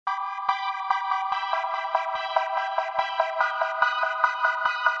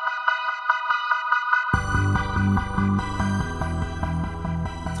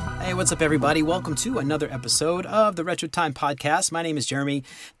Hey, what's up, everybody? Welcome to another episode of the Retro Time Podcast. My name is Jeremy.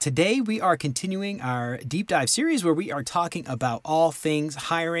 Today, we are continuing our deep dive series where we are talking about all things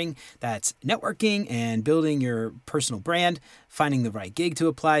hiring. That's networking and building your personal brand, finding the right gig to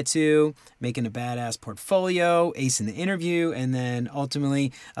apply to, making a badass portfolio, acing the interview, and then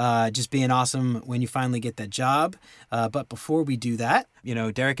ultimately just being awesome when you finally get that job. But before we do that,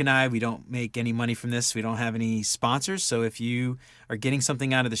 Derek and I, we don't make any money from this. We don't have any sponsors. So if you are getting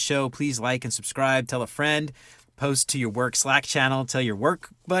something out of the show, please like and subscribe, tell a friend, post to your work Slack channel, tell your work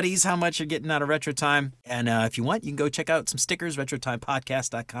buddies how much you're getting out of Retro Time. And if you want, you can go check out some stickers,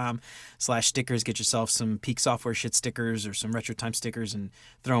 retrotimepodcast.com/stickers. Get yourself some Peak Software shit stickers or some Retro Time stickers and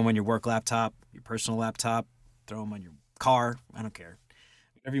throw them on your work laptop, your personal laptop, throw them on your car. I don't care.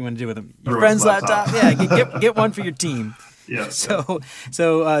 Whatever you want to do with them. Your friend's laptop. Yeah, get one for your team. Yeah. So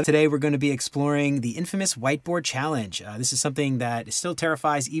today we're going to be exploring the infamous whiteboard challenge. This is something that still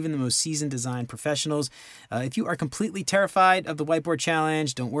terrifies even the most seasoned design professionals. If you are completely terrified of the whiteboard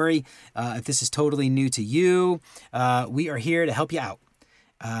challenge, don't worry. If this is totally new to you, we are here to help you out.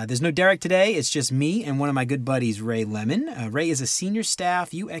 There's no Derek today. It's just me and one of my good buddies, Ray Lemon. Ray is a senior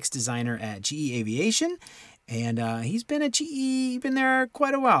staff UX designer at GE Aviation, and he's been at GE, been there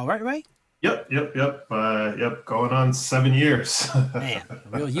quite a while, right, Ray? Yep. Going on 7 years. Man,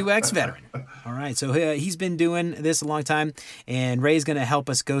 a real UX veteran. All right. So he's been doing this a long time, and Ray's going to help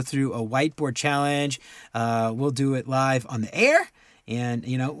us go through a whiteboard challenge. We'll do it live on the air. And,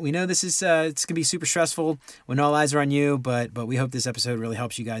 we know this is, it's going to be super stressful when all eyes are on you, but we hope this episode really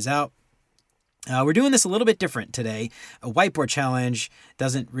helps you guys out. We're doing this a little bit different today. A whiteboard challenge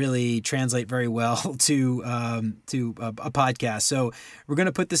doesn't really translate very well to a podcast. So we're going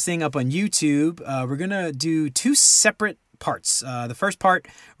to put this thing up on YouTube. We're going to do two separate parts. The first part,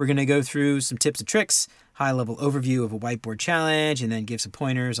 we're going to go through some tips and tricks, high-level overview of a whiteboard challenge, and then give some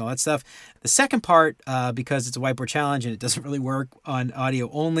pointers, all that stuff. The second part, because it's a whiteboard challenge and it doesn't really work on audio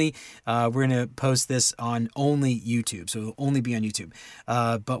only, we're going to post this on only YouTube. So it'll only be on YouTube.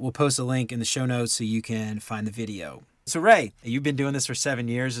 But we'll post a link in the show notes so you can find the video. So Ray, you've been doing this for 7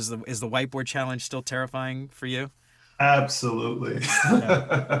 years. Is the whiteboard challenge still terrifying for you? Absolutely.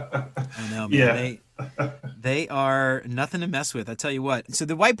 I know, man. Yeah. They are nothing to mess with. I tell you what. So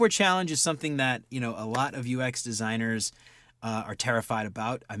the whiteboard challenge is something that, a lot of UX designers are terrified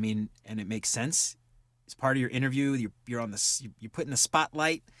about. I mean, and it makes sense. It's part of your interview. You're put in the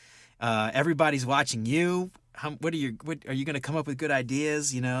spotlight. Everybody's watching you. Are you going to come up with good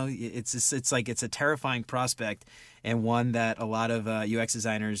ideas? It's like it's a terrifying prospect, and one that a lot of UX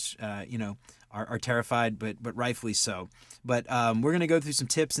designers, are terrified, but rightfully so. But we're going to go through some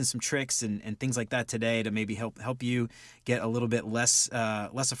tips and some tricks and things like that today to maybe help you get a little bit less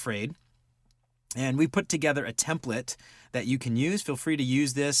afraid. And we put together a template that you can use. Feel free to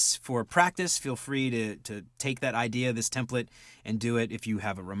use this for practice. Feel free to take that idea, this template, and do it if you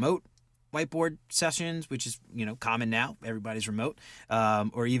have a remote whiteboard sessions, which is, common now. Everybody's remote.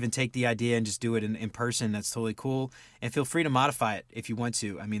 Or even take the idea and just do it in person. That's totally cool. And feel free to modify it if you want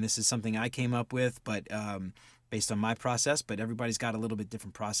to. I mean, this is something I came up with, but based on my process, but everybody's got a little bit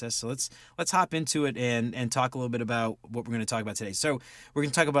different process. So let's hop into it and talk a little bit about what we're going to talk about today. So we're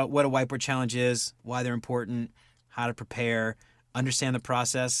going to talk about what a whiteboard challenge is, why they're important, how to prepare, understand the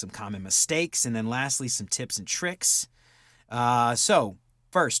process, some common mistakes, and then lastly, some tips and tricks. So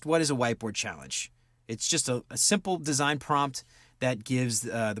first, what is a whiteboard challenge? It's just a simple design prompt that gives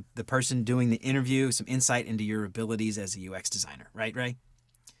the person doing the interview some insight into your abilities as a UX designer. Right, Ray?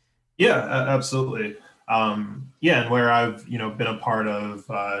 Yeah, absolutely. And where I've, been a part of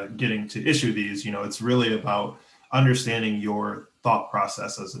getting to issue these, it's really about understanding your thought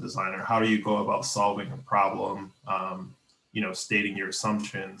process as a designer. How do you go about solving a problem, stating your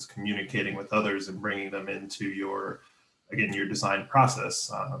assumptions, communicating with others, and bringing them into your design process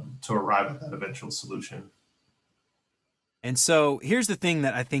to arrive at that eventual solution. And so here's the thing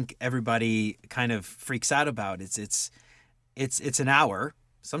that I think everybody kind of freaks out about. It's an hour,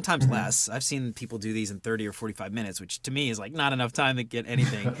 sometimes less. I've seen people do these in 30 or 45 minutes, which to me is like not enough time to get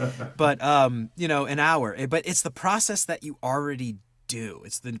anything. But an hour. But it's the process that you already do.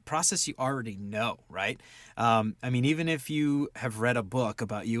 It's the process you already know, right? Even if you have read a book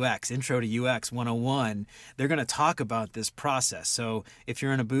about UX, Intro to UX 101, they're going to talk about this process. So if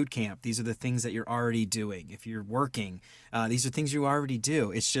you're in a boot camp, these are the things that you're already doing. If you're working, these are things you already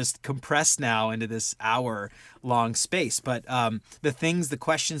do. It's just compressed now into this hour-long space. But the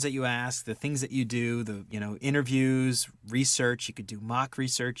questions that you ask, the things that you do, the interviews, research, you could do mock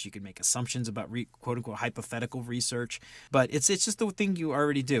research, you could make assumptions about quote-unquote hypothetical research. But it's just the thing you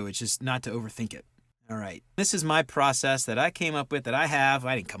already do. It's just not to overthink it. All right. This is my process that I came up with, that I have.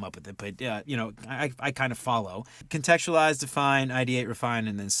 I didn't come up with it, but I kind of follow. Contextualize, define, ideate, refine,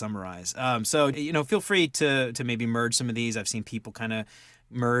 and then summarize. Feel free to maybe merge some of these. I've seen people kind of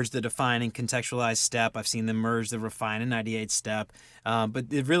merge the define and contextualize step. I've seen them merge the refine and ideate step.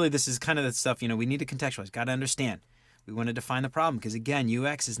 This is kind of the stuff, we need to contextualize. Got to understand. We want to define the problem because, again,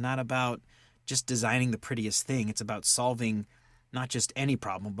 UX is not about just designing the prettiest thing. It's about solving not just any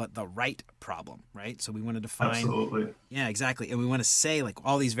problem, but the right problem, right? So we want to define. Absolutely. Yeah, exactly. And we want to say like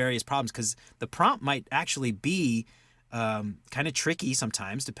all these various problems because the prompt might actually be kind of tricky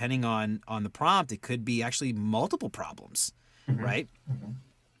sometimes, depending on the prompt. It could be actually multiple problems, right? Mm-hmm.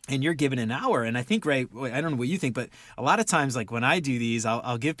 And you're given an hour. And I think, Ray, I don't know what you think, but a lot of times, like when I do these,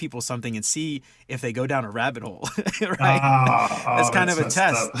 I'll give people something and see if they go down a rabbit hole, right? That's kind of a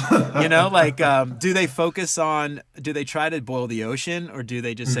test, do they focus on, do they try to boil the ocean, or do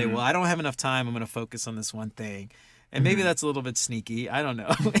they just say, well, I don't have enough time, I'm going to focus on this one thing. And maybe that's a little bit sneaky. I don't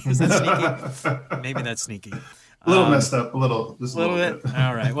know. Is that sneaky? Maybe that's sneaky. A little messed up, just a little bit.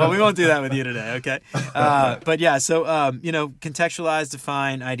 All right. Well, we won't do that with you today, okay? Contextualize,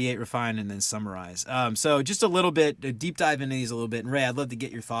 define, ideate, refine, and then summarize. So just a little bit, a deep dive into these a little bit. And Ray, I'd love to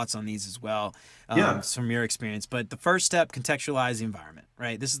get your thoughts on these as well, from your experience. But the first step, contextualize the environment,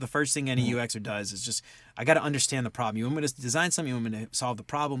 right? This is the first thing any UXer does is just, I got to understand the problem. You want me to design something, you want me to solve the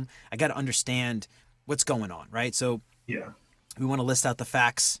problem, I got to understand what's going on, right? So we want to list out the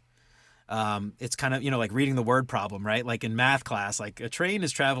facts. It's kind of, like reading the word problem, right? Like in math class, like a train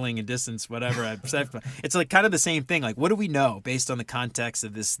is traveling a distance, whatever. It's like kind of the same thing. Like, what do we know based on the context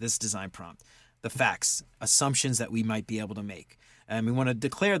of this design prompt? The facts, assumptions that we might be able to make. And we want to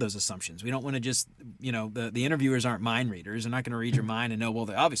declare those assumptions. We don't want to just, the interviewers aren't mind readers. They're not going to read your mind and know, well,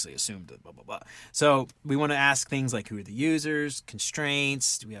 they obviously assumed blah, blah, blah. So we want to ask things like, who are the users,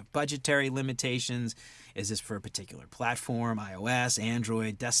 constraints? Do we have budgetary limitations? Is this for a particular platform, iOS,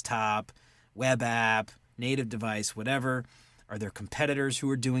 Android, desktop, web app, native device, whatever? Are there competitors who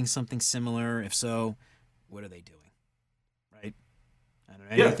are doing something similar? If so, what are they doing? Right? I don't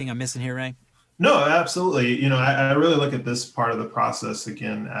know. Anything I'm missing here, Ray? No, absolutely. I really look at this part of the process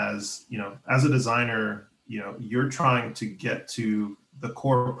again as, as a designer, you're trying to get to the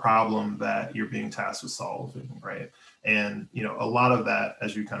core problem that you're being tasked with solving, right? And, a lot of that,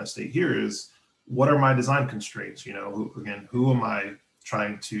 as you kind of state here, is what are my design constraints? Who am I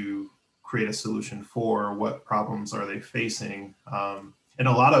trying to create a solution for? What problems are they facing? And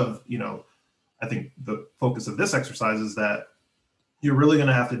a lot of, I think the focus of this exercise is that you're really going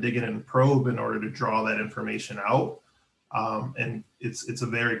to have to dig in and probe in order to draw that information out. And it's a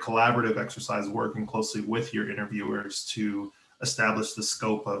very collaborative exercise, working closely with your interviewers to establish the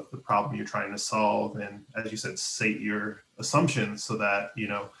scope of the problem you're trying to solve. And as you said, state your assumptions so that,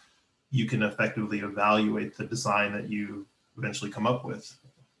 you can effectively evaluate the design that you eventually come up with.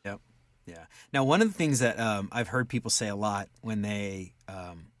 Yep. Yeah. Now, one of the things that I've heard people say a lot when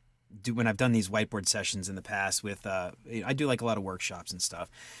when I've done these whiteboard sessions in the past with, I do like a lot of workshops and stuff.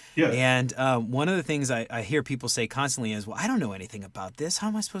 Yeah. And one of the things I hear people say constantly is, well, I don't know anything about this. How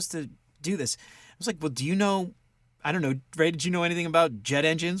am I supposed to do this? I was like, well, do you know, I don't know, Ray, did you know anything about jet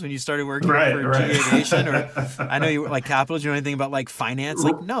engines when you started working for GE Aviation? Or I know you were like capital. Do you know anything about like finance?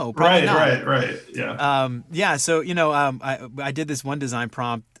 Like, no, probably not. Right. Yeah. So, I did this one design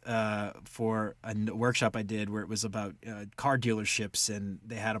prompt for a workshop I did where it was about car dealerships, and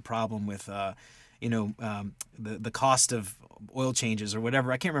they had a problem with, the cost of oil changes or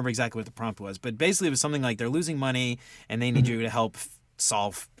whatever. I can't remember exactly what the prompt was, but basically it was something like they're losing money and they need you to help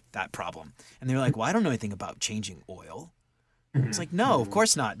solve that problem. And they were like, well, I don't know anything about changing oil. It's like, no, of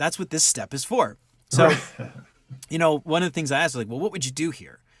course not. That's what this step is for. So, one of the things I asked was like, well, what would you do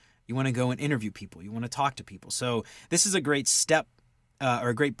here? You want to go and interview people. You want to talk to people. So this is a great step or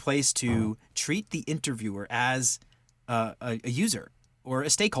a great place to treat the interviewer as a user or a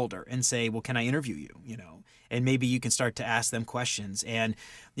stakeholder and say, well, can I interview you? And maybe you can start to ask them questions. And,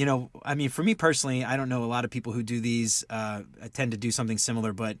 for me personally, I don't know a lot of people who do these. I tend to do something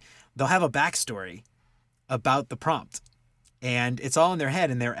similar, but they'll have a backstory about the prompt. And it's all in their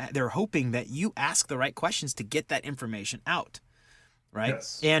head, and they're hoping that you ask the right questions to get that information out. Right.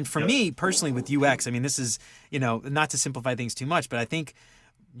 Yes. And for me personally with UX, this is, not to simplify things too much, but I think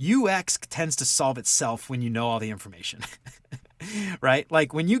UX tends to solve itself when you know all the information. Right.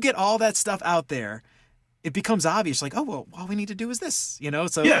 Like when you get all that stuff out there, it becomes obvious, like, oh, well, all we need to do is this,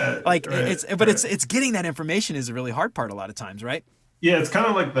 so it's getting that information is a really hard part a lot of times. Right. Yeah, it's kind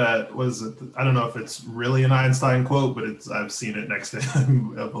of like that. I don't know if it's really an Einstein quote, but I've seen it next to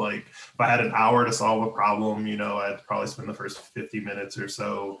him of like, if I had an hour to solve a problem, I'd probably spend the first 50 minutes or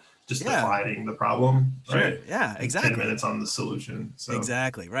so just Yeah, defining the problem, sure. right? Yeah, And 10 exactly. minutes on the solution. So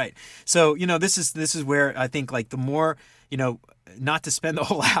Exactly, right. So, this is where I think like the more, not to spend the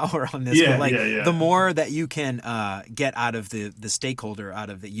whole hour on this, but yeah, like yeah, the yeah, more that you can get out of the stakeholder, out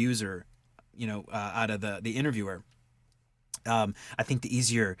of the user, out of the interviewer, I think the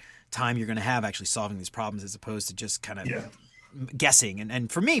easier time you're going to have actually solving these problems as opposed to just kind of yeah, guessing.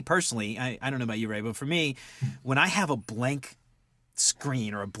 And for me personally, I don't know about you, Ray, but for me, when I have a blank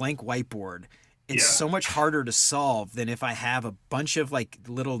screen or a blank whiteboard, it's yeah, so much harder to solve than if I have a bunch of like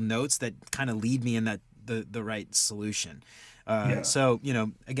little notes that kind of lead me in the right solution. yeah, So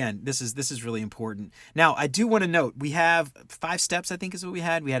again, this is really important. Now, I do want to note we have 5 steps. I think is what we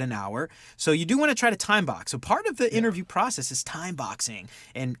had. We had an hour, so you do want to try to time box. So part of the yeah. interview process is time boxing,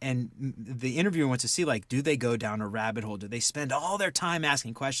 and the interviewer wants to see like, do they go down a rabbit hole? Do they spend all their time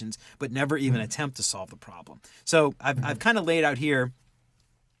asking questions but never even Mhm, attempt to solve the problem? So I've mhm. kind of laid out here.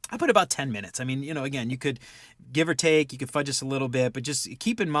 I put about 10 minutes. I mean, again, you could give or take, you could fudge this a little bit, but just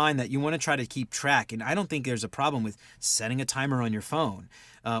keep in mind that you want to try to keep track. And I don't think there's a problem with setting a timer on your phone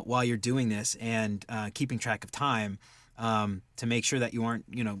while you're doing this and keeping track of time to make sure that you aren't,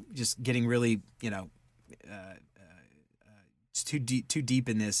 just getting really, too deep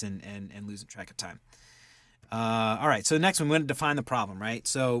in this and losing track of time. All right, so the next one, we want to define the problem, right?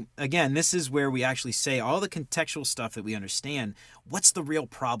 So again, this is where we actually say all the contextual stuff that we understand. What's the real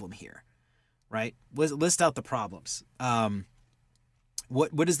problem here, right? List out the problems.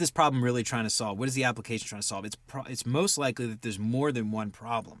 What is this problem really trying to solve? What is the application trying to solve? It's most likely that there's more than one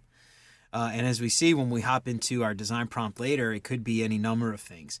problem. And as we see when we hop into our design prompt later, it could be any number of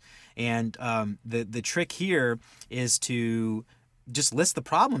things. And the trick here is to just list the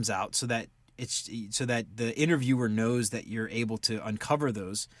problems out so that the interviewer knows that you're able to uncover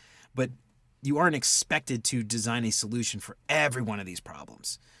those, but you aren't expected to design a solution for every one of these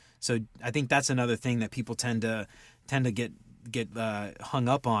problems. So I think that's another thing that people tend to get hung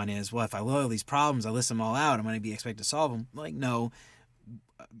up on is, well, if I load all these problems, I list them all out, I'm going to be expected to solve them. Like, no,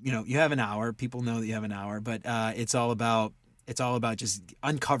 you have an hour. People know that you have an hour, but it's all about just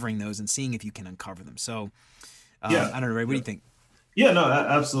uncovering those and seeing if you can uncover them. So Yeah. I don't know, Ray. What do you think? Yeah, no,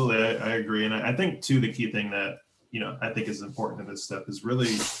 absolutely. I agree. And I think too, the key thing that, I think is important in this step is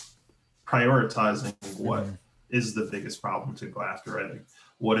really prioritizing what Mm-hmm. is the biggest problem to go after. Right? Like,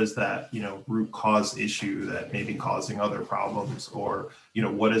 what is that, root cause issue that may be causing other problems, or,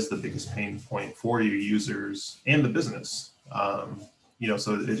 what is the biggest pain point for you users and the business?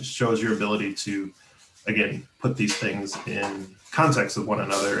 So it shows your ability to, again, put these things in context of one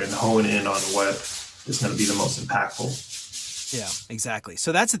another and hone in on what is going to be the most impactful. Yeah, exactly.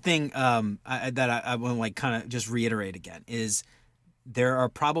 So that's the thing that I want to like kind of just reiterate again is there are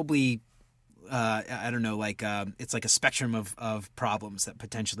probably I don't know, like it's like a spectrum of problems that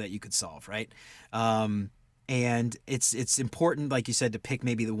potentially that you could solve, right? And it's important, like you said, to pick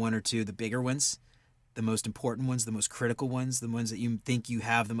maybe the one or two, the bigger ones, the most important ones, the most critical ones, the ones that you think you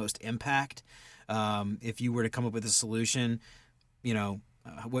have the most impact. If you were to come up with a solution,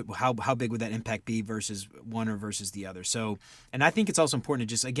 how big would that impact be versus one or versus the other? So, and I think it's also important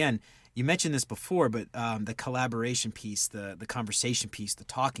to just again, you mentioned this before, but the collaboration piece, the conversation piece, the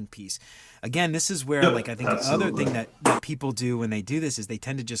talking piece. Again, this is where like Yep, I think the other absolutely. thing that people do when they do this is they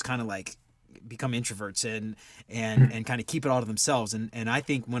tend to just kind of like become introverts and kind of keep it all to themselves. And I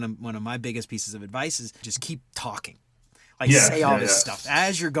think one of my biggest pieces of advice is just keep talking, like Yeah, say all yeah, this yeah. stuff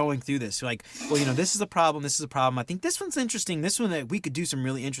as you're going through this. You're like, well, this is a problem. This is a problem. I think this one's interesting. This one that we could do some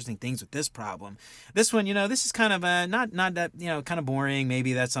really interesting things with this problem. This one, this is kind of not that kind of boring.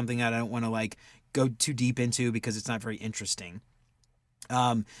 Maybe that's something that I don't want to like go too deep into because it's not very interesting.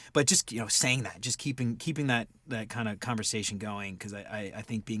 But just saying that, just keeping that kind of conversation going because I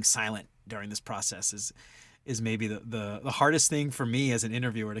think being silent during this process is maybe the hardest thing for me as an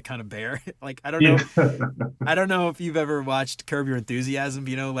interviewer to kind of bear. Like Yeah. I don't know if you've ever watched Curb Your Enthusiasm.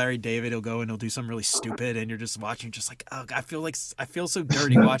 Larry David, he'll go and he'll do something really stupid, and you're just watching, just like, oh, I feel so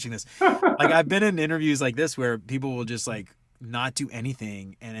dirty watching this. Like I've been in interviews like this where people will just like not do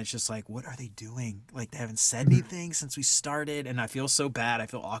anything, and it's just like, what are they doing? Like they haven't said anything since we started, and I feel so bad. I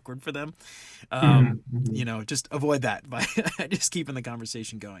feel awkward for them. Mhm, mhm. Just avoid that by just keeping the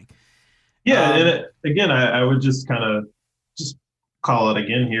conversation going. Yeah, and Um, again, I would just kind of just call it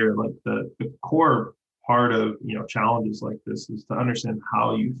again here, like the core part of challenges like this is to understand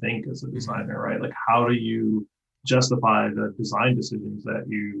how you think as a mhm, designer, right? Like how do you justify the design decisions that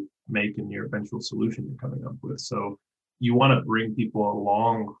you make in your eventual solution you're coming up with? So you want to bring people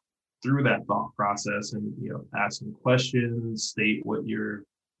along through that thought process and ask them questions, state what you're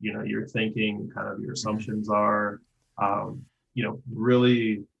thinking, kind of your mhm, assumptions are.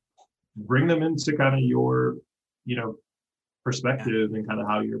 Really bring them into kind of your, you know, Yeah, perspective and kind of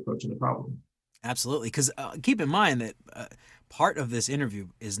how you're approaching the problem. absolutely. Because keep in mind that part of this interview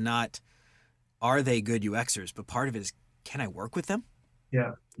is not are they good UXers, but part of it is can I work with them?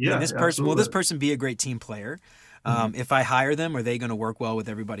 Yeah. Can Yeah, this person will this absolutely. person be a great team player? Mhm. If I hire them, are they going to work well with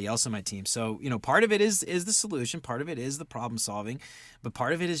everybody else on my team? So part of it is the solution, part of it is the problem solving, but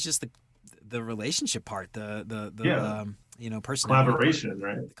part of it is just the relationship part, the Yeah. personality part, Collaboration,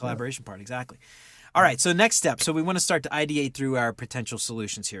 right? the Yeah. collaboration part. Exactly. All right, so next step. So we want to start to ideate through our potential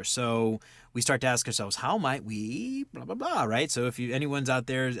solutions here. So we start to ask ourselves, how might we blah blah blah, right? So if anyone's out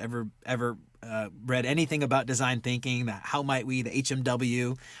there has ever read anything about design thinking, that how might we, the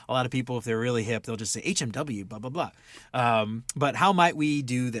HMW, a lot of people, if they're really hip, they'll just say HMW, blah blah blah. But how might we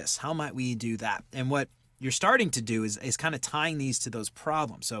do this? How might we do that? And what you're starting to do is kind of tying these to those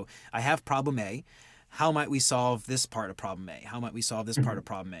problems. So I have problem A. How might we solve this part of problem A? How might we solve this part Mhm. of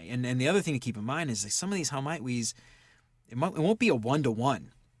problem A? And the other thing to keep in mind is that some of these how might we's it won't be a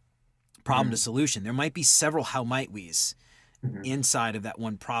one-to-one problem to Mhm. solution. There might be several how might we's Mhm. inside of that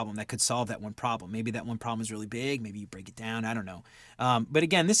one problem that could solve that one problem. Maybe that one problem is really big. Maybe you break it down. I don't know. But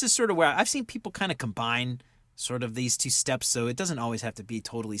again, this is sort of where I've seen people kind of combine sort of these two steps. So it doesn't always have to be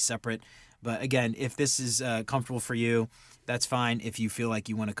totally separate. But again, if this is comfortable for you, that's fine. If you feel like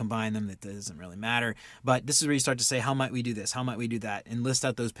you want to combine them, that doesn't really matter. But this is where you start to say, how might we do this? How might we do that? And list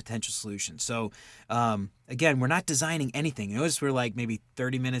out those potential solutions. So again, we're not designing anything. You notice we're like maybe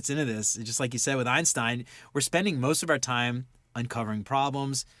 30 minutes into this. Just like you said with Einstein, we're spending most of our time uncovering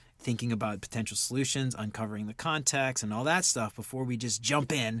problems, thinking about potential solutions, uncovering the context and all that stuff before we just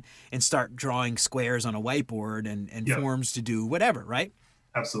jump in and start drawing squares on a whiteboard and Yeah, forms to do whatever, right?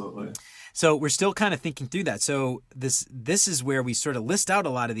 absolutely. So we're still kind of thinking through that. So this is where we sort of list out a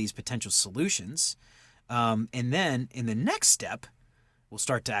lot of these potential solutions, and then in the next step, we'll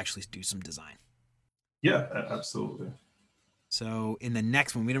start to actually do some design. Yeah, absolutely. So in the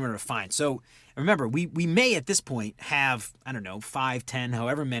next one, we don't refine. So remember, we may at this point have, I don't know, 5, 10,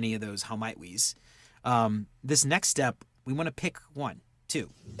 however many of those how might we's. This next step, we want to pick one, two,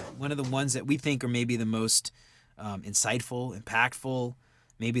 one of the ones that we think are maybe the most insightful, impactful,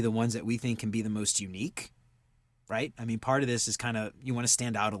 maybe the ones that we think can be the most unique, right? I mean, part of this is kind of you want to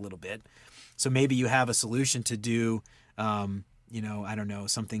stand out a little bit. So maybe you have a solution to do, I don't know,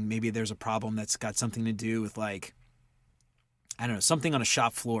 something. Maybe there's a problem that's got something to do with like I don't know, something on a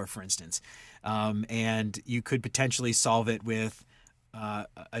shop floor, for instance, and you could potentially solve it with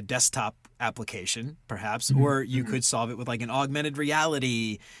a desktop application, perhaps, Mhm. or you Mhm. could solve it with like an augmented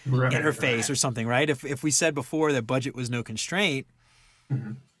reality Right, interface right. or something, right? If we said before that budget was no constraint,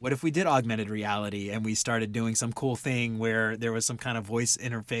 Mhm. what if we did augmented reality and we started doing some cool thing where there was some kind of voice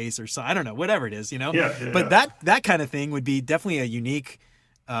interface or so I don't know, whatever it is, Yeah, yeah, But yeah. that kind of thing would be definitely a unique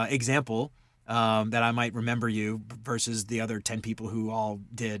example that I might remember you versus the other 10 people who all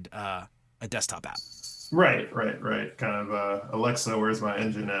did a desktop app. Right, right, right. Kind of Alexa, where's my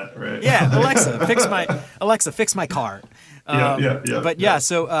engine at? Right. Yeah, Alexa, fix my car. Yeah, yeah, yeah, But yeah. yeah,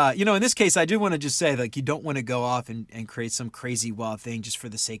 so in this case, I do want to just say like you don't want to go off and create some crazy wild thing just for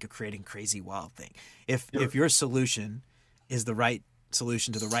the sake of creating crazy wild thing. If Yep. your solution is the right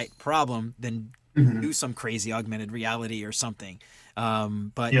solution to the right problem, then do Mhm. some crazy augmented reality or something.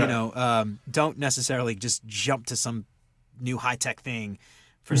 But Yeah. don't necessarily just jump to some new high tech thing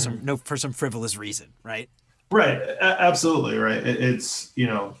for some Mhm. no for some frivolous reason, right? Right. Absolutely. Right. It's,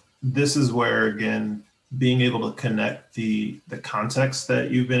 this is where, again, being able to connect the context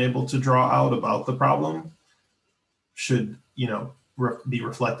that you've been able to draw out about the problem should, be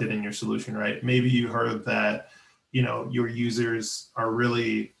reflected in your solution, right? Maybe you heard that, your users are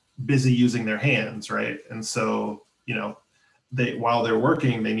really busy using their hands, right? And so, while they're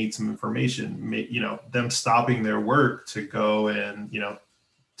working, they need some information. Them stopping their work to go and,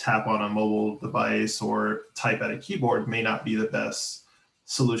 tap on a mobile device or type at a keyboard may not be the best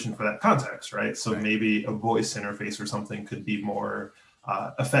solution for that context, right? So Right. maybe a voice interface or something could be more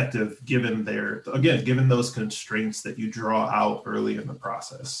effective given those constraints that you draw out early in the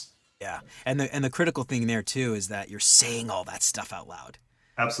process. Yeah. And the critical thing there too is that you're saying all that stuff out loud,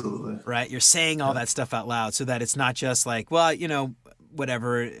 Absolutely. right? You're saying all Yeah. that stuff out loud so that it's not just like, well,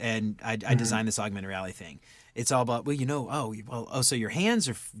 whatever, and I Mhm. designed this augmented reality thing. It's all about, well, so your hands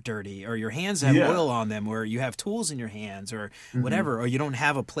are dirty, or your hands have Yeah. oil on them, or you have tools in your hands, or Hmm. whatever, or you don't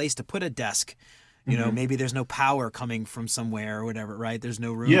have a place to put a desk. Hmm. Maybe there's no power coming from somewhere or whatever, right? There's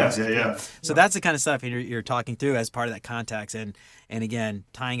no Yeah. rooms. Yeah. Yeah. Yeah. So Yeah. that's the kind of stuff you're talking through as part of that context, and again,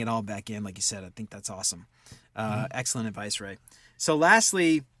 tying it all back in, like you said, I think that's awesome. Mhm. Excellent advice, Ray. So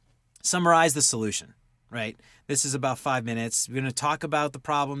lastly, summarize the solution. right? This is about 5 minutes. We're going to talk about the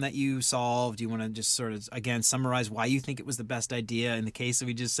problem that you solved. You want to just sort of, again, summarize why you think it was the best idea in the case that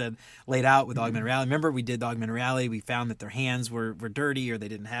we just said laid out with augmented reality. Remember, we did the augmented reality. We found that their hands were dirty or they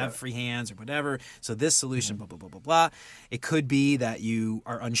didn't have free hands or whatever. So this solution, blah, blah, blah, blah, blah. It could be that you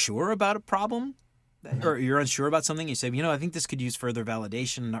are unsure about a problem or you're unsure about something. You say, I think this could use further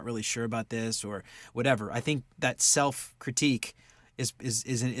validation. I'm not really sure about this or whatever. I think that self-critique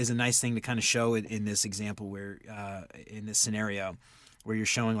is a nice thing to kind of show it in this example where in this scenario where you're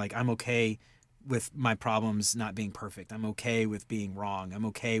showing like I'm okay with my problems not being perfect. I'm okay with being wrong. I'm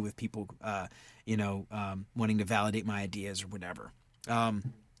okay with people wanting to validate my ideas or whatever.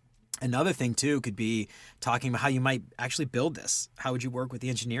 Another thing too could be talking about how you might actually build this. How would you work with the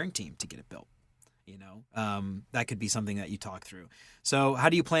engineering team to get it built? That could be something that you talk through. So how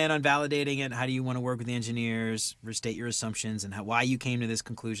do you plan on validating it? How do you want to work with the engineers? Restate your assumptions and why you came to this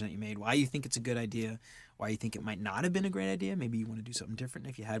conclusion that you made, why you think it's a good idea, why you think it might not have been a great idea. Maybe you want to do something different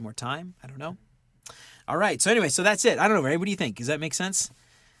if you had more time. I don't know. All right. So anyway, so that's it. I don't know, Ray. What do you think? Does that make sense?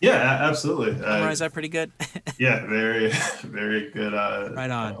 Yeah, absolutely. Summarize that pretty good? Yeah, very, very good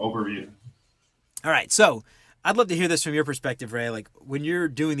right on. Overview. All right. So I'd love to hear this from your perspective, Ray. Like when you're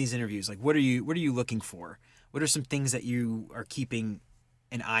doing these interviews, like what are you looking for? What are some things that you are keeping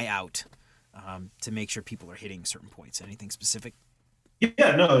an eye out to make sure people are hitting certain points? Anything specific?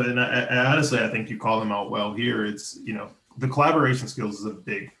 Yeah, no, and honestly, I think you call them out well here. It's, the collaboration skills is a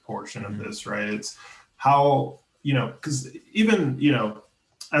big portion of this, right? It's how, because even,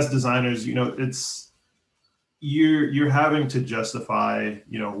 as designers, it's you're having to justify,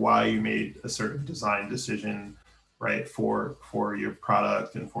 why you made a certain design decision, right, for your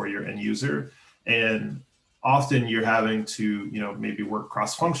product and for your end user. And often you're having to, maybe work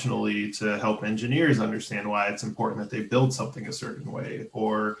cross-functionally to help engineers understand why it's important that they build something a certain way,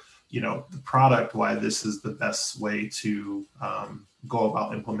 or, the product, why this is the best way to go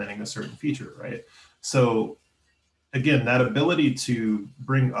about implementing a certain feature, right? So again, that ability to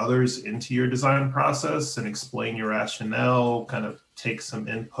bring others into your design process and explain your rationale, kind of take some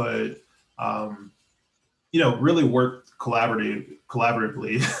input, really work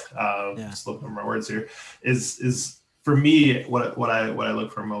collaboratively. Just looking at my words here, is for me what I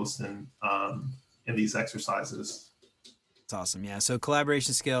look for most in these exercises. It's awesome. Yeah. So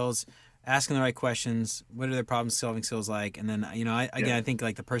collaboration skills, asking the right questions. What are their problem solving skills like? And then, I think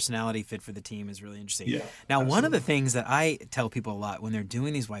like the personality fit for the team is really interesting. Yeah, now, absolutely. One of the things that I tell people a lot when they're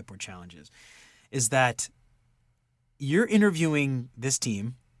doing these whiteboard challenges is that you're interviewing this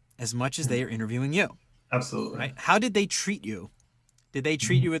team as much as they are interviewing you. Absolutely. Right? How did they treat you? Did they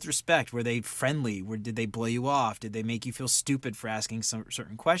treat you with respect? Were they friendly? Did they blow you off? Did they make you feel stupid for asking some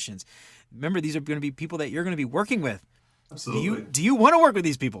certain questions? Remember, these are going to be people that you're going to be working with. Absolutely. Do you want to work with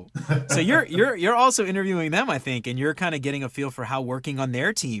these people? So you're also interviewing them, I think, and you're kind of getting a feel for how working on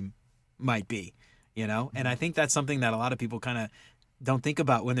their team might be, And I think that's something that a lot of people kind of don't think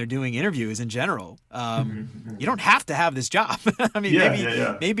about when they're doing interviews in general. You don't have to have this job. I mean,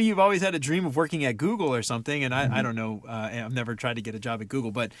 maybe you've always had a dream of working at Google or something. And I don't know. I've never tried to get a job at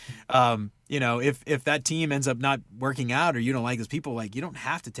Google, but if that team ends up not working out or you don't like those people, like you don't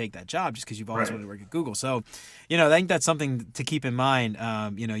have to take that job just because you've always wanted to work at Google. So, I think that's something to keep in mind.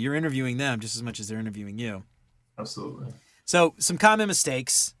 You're interviewing them just as much as they're interviewing you. Absolutely. So some common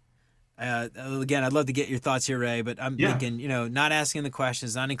mistakes. Again, I'd love to get your thoughts here, Ray, but I'm thinking, not asking the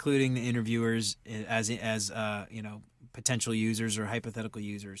questions, not including the interviewers as potential users or hypothetical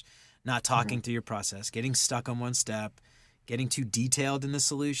users, not talking through your process, getting stuck on one step, getting too detailed in the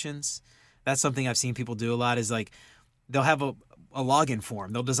solutions. That's something I've seen people do a lot is like they'll have a login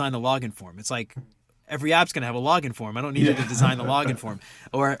form. They'll design the login form. It's like every app's going to have a login form. I don't need you to design the login form.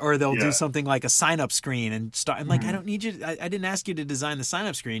 Or they'll do something like a sign-up screen and start. I'm like, I don't need you. I didn't ask you to design the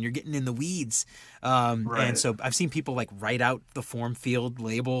sign-up screen. You're getting in the weeds. And so I've seen people like write out the form field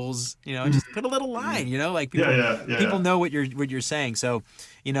labels, just put a little line, like people know what you're saying. So,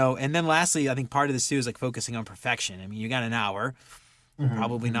 and then lastly, I think part of this too is like focusing on perfection. I mean, you got an hour.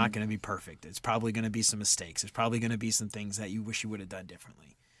 Probably not going to be perfect. It's probably going to be some mistakes. There's probably going to be some things that you wish you would have done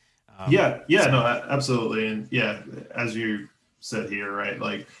differently. No, absolutely. And as you said here, right,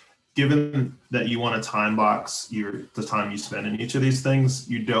 like given that you want to time box the time you spend in each of these things,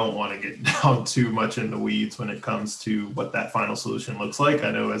 you don't want to get down too much in the weeds when it comes to what that final solution looks like.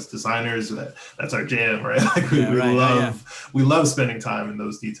 I know as designers that's our jam, right? Like we love spending time in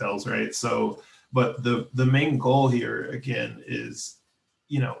those details, right? So, but the main goal here again is,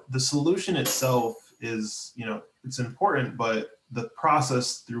 the solution itself is, it's important, but the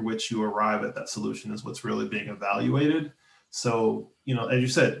process through which you arrive at that solution is what's really being evaluated. So, as you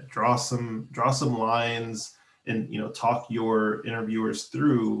said, draw some lines and, talk your interviewers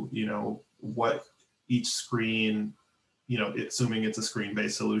through, what each screen, assuming it's a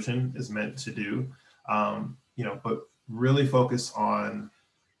screen-based solution, is meant to do. But really focus on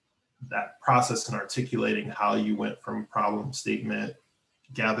that process and articulating how you went from problem statement,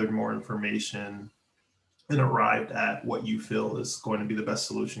 gathered more information, and arrived at what you feel is going to be the best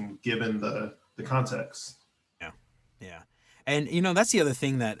solution given the context. Yeah. Yeah. And, that's the other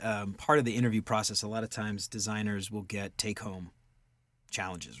thing that part of the interview process, a lot of times designers will get take home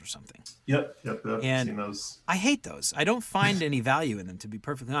challenges or something. Yep. And seen those. I hate those. I don't find any value in them, to be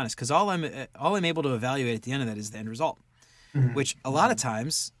perfectly honest, because all I'm able to evaluate at the end of that is the end result, which a lot of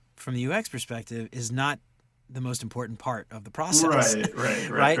times from the UX perspective is not the most important part of the process.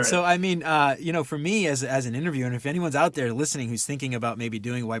 Right. So, I mean, for me as an interviewer, and if anyone's out there listening who's thinking about maybe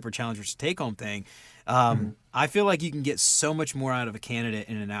doing a whiteboard challenge or take-home thing, I feel like you can get so much more out of a candidate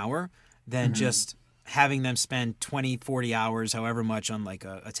in an hour than just having them spend 20, 40 hours, however much, on like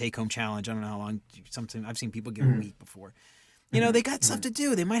a take-home challenge. I don't know how long. Something I've seen people give a week before. They got stuff to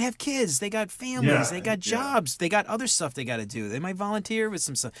do. They might have kids. They got families. They got jobs. They got other stuff they got to do. They might volunteer with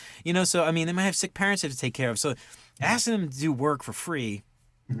some stuff. So, I mean, they might have sick parents they have to take care of. So asking them to do work for free,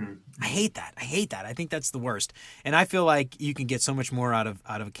 I hate that. I think that's the worst. And I feel like you can get so much more out of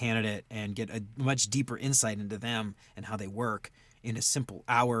a candidate and get a much deeper insight into them and how they work in a simple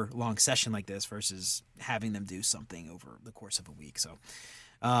hour-long session like this versus having them do something over the course of a week. So,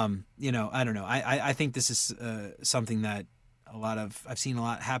 I don't know. I think this is something that I've seen a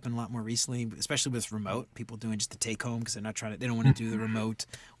lot happen a lot more recently, especially with remote people doing just the take home because they don't want to do the remote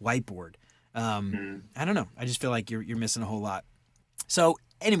whiteboard. I don't know. I just feel like you're missing a whole lot. So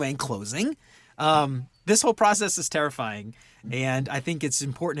anyway, in closing, this whole process is terrifying, and I think it's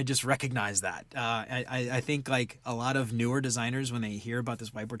important to just recognize that. I think like a lot of newer designers, when they hear about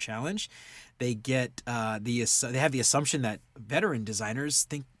this whiteboard challenge, they get they have the assumption that veteran designers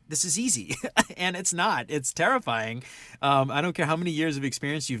think this is easy, and it's not. It's terrifying. I don't care how many years of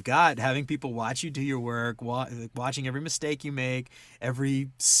experience you've got, having people watch you do your work, watching every mistake you make, every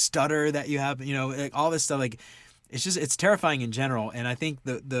stutter that you have, like all this stuff. Like, it's terrifying in general. And I think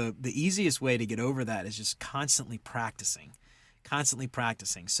the easiest way to get over that is just constantly practicing.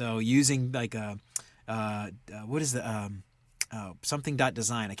 So using like what is the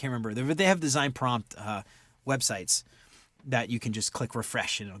something.design? I can't remember. They have design prompt websites that you can just click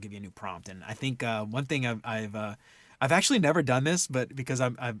refresh and it'll give you a new prompt. And I think one thing I've actually never done this, but because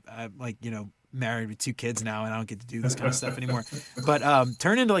I'm like, married with 2 kids now and I don't get to do this kind of stuff anymore, but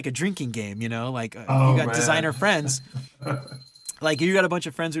turn into like a drinking game, like you got designer friends, like you got a bunch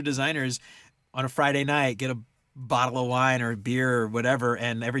of friends who are designers on a Friday night, get a bottle of wine or beer or whatever,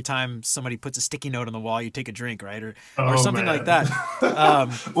 and every time somebody puts a sticky note on the wall, you take a drink, right? Or something like that.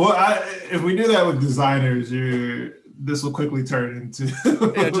 Well, if we do that with designers, this will quickly turn into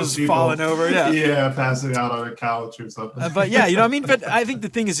just people falling over, passing out on a couch or something. But but I think the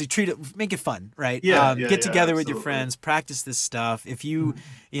thing is to make it fun, right? Get together with your friends, practice this stuff. If you,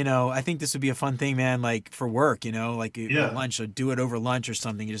 I think this would be a fun thing, man. Like for work, like lunch, or do it over lunch or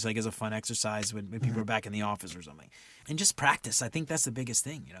something. Just like as a fun exercise when people are back in the office or something, and just practice. I think that's the biggest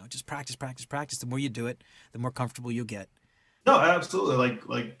thing. Just practice. The more you do it, the more comfortable you'll get. No, absolutely.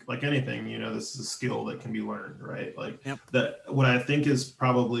 Like anything, this is a skill that can be learned, right? Like that. What I think is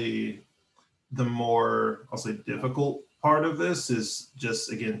probably the more, I'll say, difficult part of this is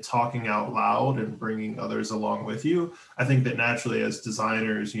just, again, talking out loud and bringing others along with you. I think that naturally as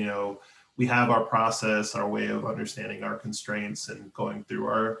designers, we have our process, our way of understanding our constraints and going through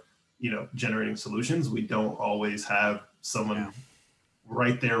our, generating solutions. We don't always have someone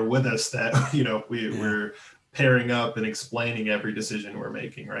right there with us that, we're pairing up and explaining every decision we're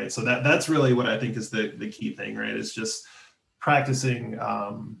making, right? So that's really what I think is the key thing, right? Is just practicing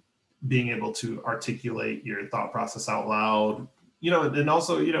being able to articulate your thought process out loud, and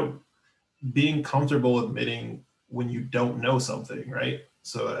also, being comfortable admitting when you don't know something, right?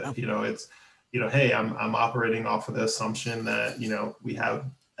 So, it's, hey, I'm operating off of the assumption that, we have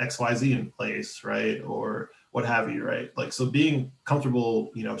XYZ in place, right? Or what have you, right? Like, so being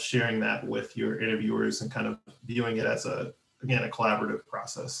comfortable, sharing that with your interviewers and kind of viewing it as a collaborative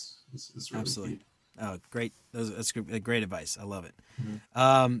process is really absolutely key. Oh, great. That's great advice. I love it.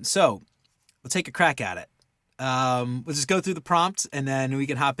 So we'll take a crack at it. We'll just go through the prompts and then we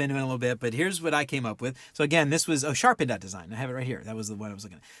can hop into it in a little bit. But here's what I came up with. So again, this was Sharpen.design. I have it right here. That was the one I was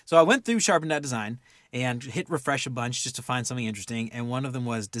looking at. So I went through Sharpen.design and hit refresh a bunch just to find something interesting. And one of them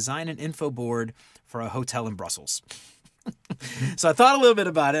was design an info board for a hotel in Brussels. So I thought a little bit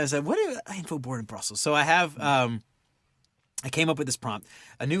about it. I said, what is an info board in Brussels? So I have I came up with this prompt.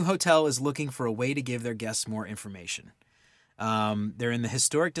 A new hotel is looking for a way to give their guests more information. They're in the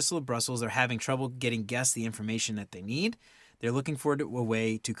historic district of Brussels. They're having trouble getting guests the information that they need. They're looking for a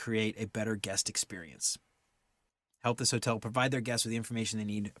way to create a better guest experience. Help this hotel provide their guests with the information they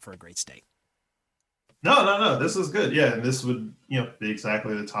need for a great stay. No. This is good. Yeah, and this would, be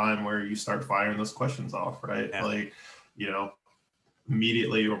exactly the time where you start firing those questions off, right? Yeah. Like,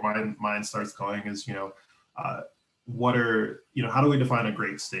 immediately, or my mind starts going is, what are, how do we define a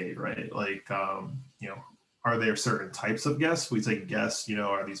great stay, right? Like, are there certain types of guests? We say guests,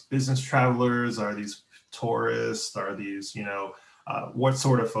 are these business travelers? Are these tourists? Are these, what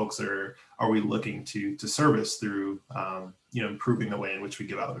sort of folks are we looking to service through, improving the way in which we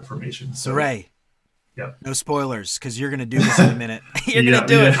give out information? So Ray, yeah, no spoilers, because you're going to do this in a minute. You're going to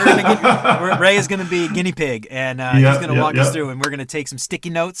do it. Ray is going to be guinea pig, and he's going to walk us through, and we're going to take some sticky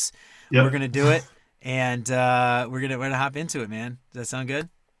notes. We're going to do it, and we're going to hop into it, man. Does that sound good?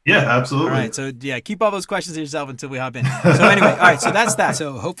 Yeah, absolutely. All right, so keep all those questions to yourself until we hop in. So anyway, all right, so that's that.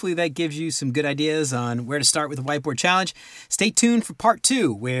 So hopefully that gives you some good ideas on where to start with the whiteboard challenge. Stay tuned for part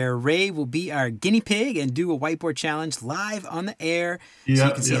 2, where Ray will be our guinea pig and do a whiteboard challenge live on the air, so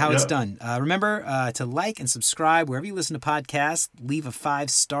you can see how it's done. Remember to like and subscribe wherever you listen to podcasts. Leave a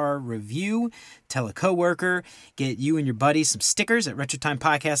 5-star review. Tell a coworker. Get you and your buddies some stickers at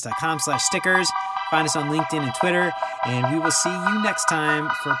retrotimepodcast.com/stickers. Find us on LinkedIn and Twitter, and we will see you next time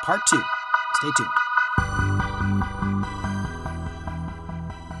for part 2. Stay tuned.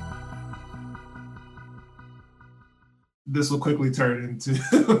 This will quickly turn into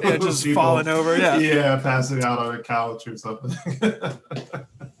just falling over. Yeah, passing out on a couch or something.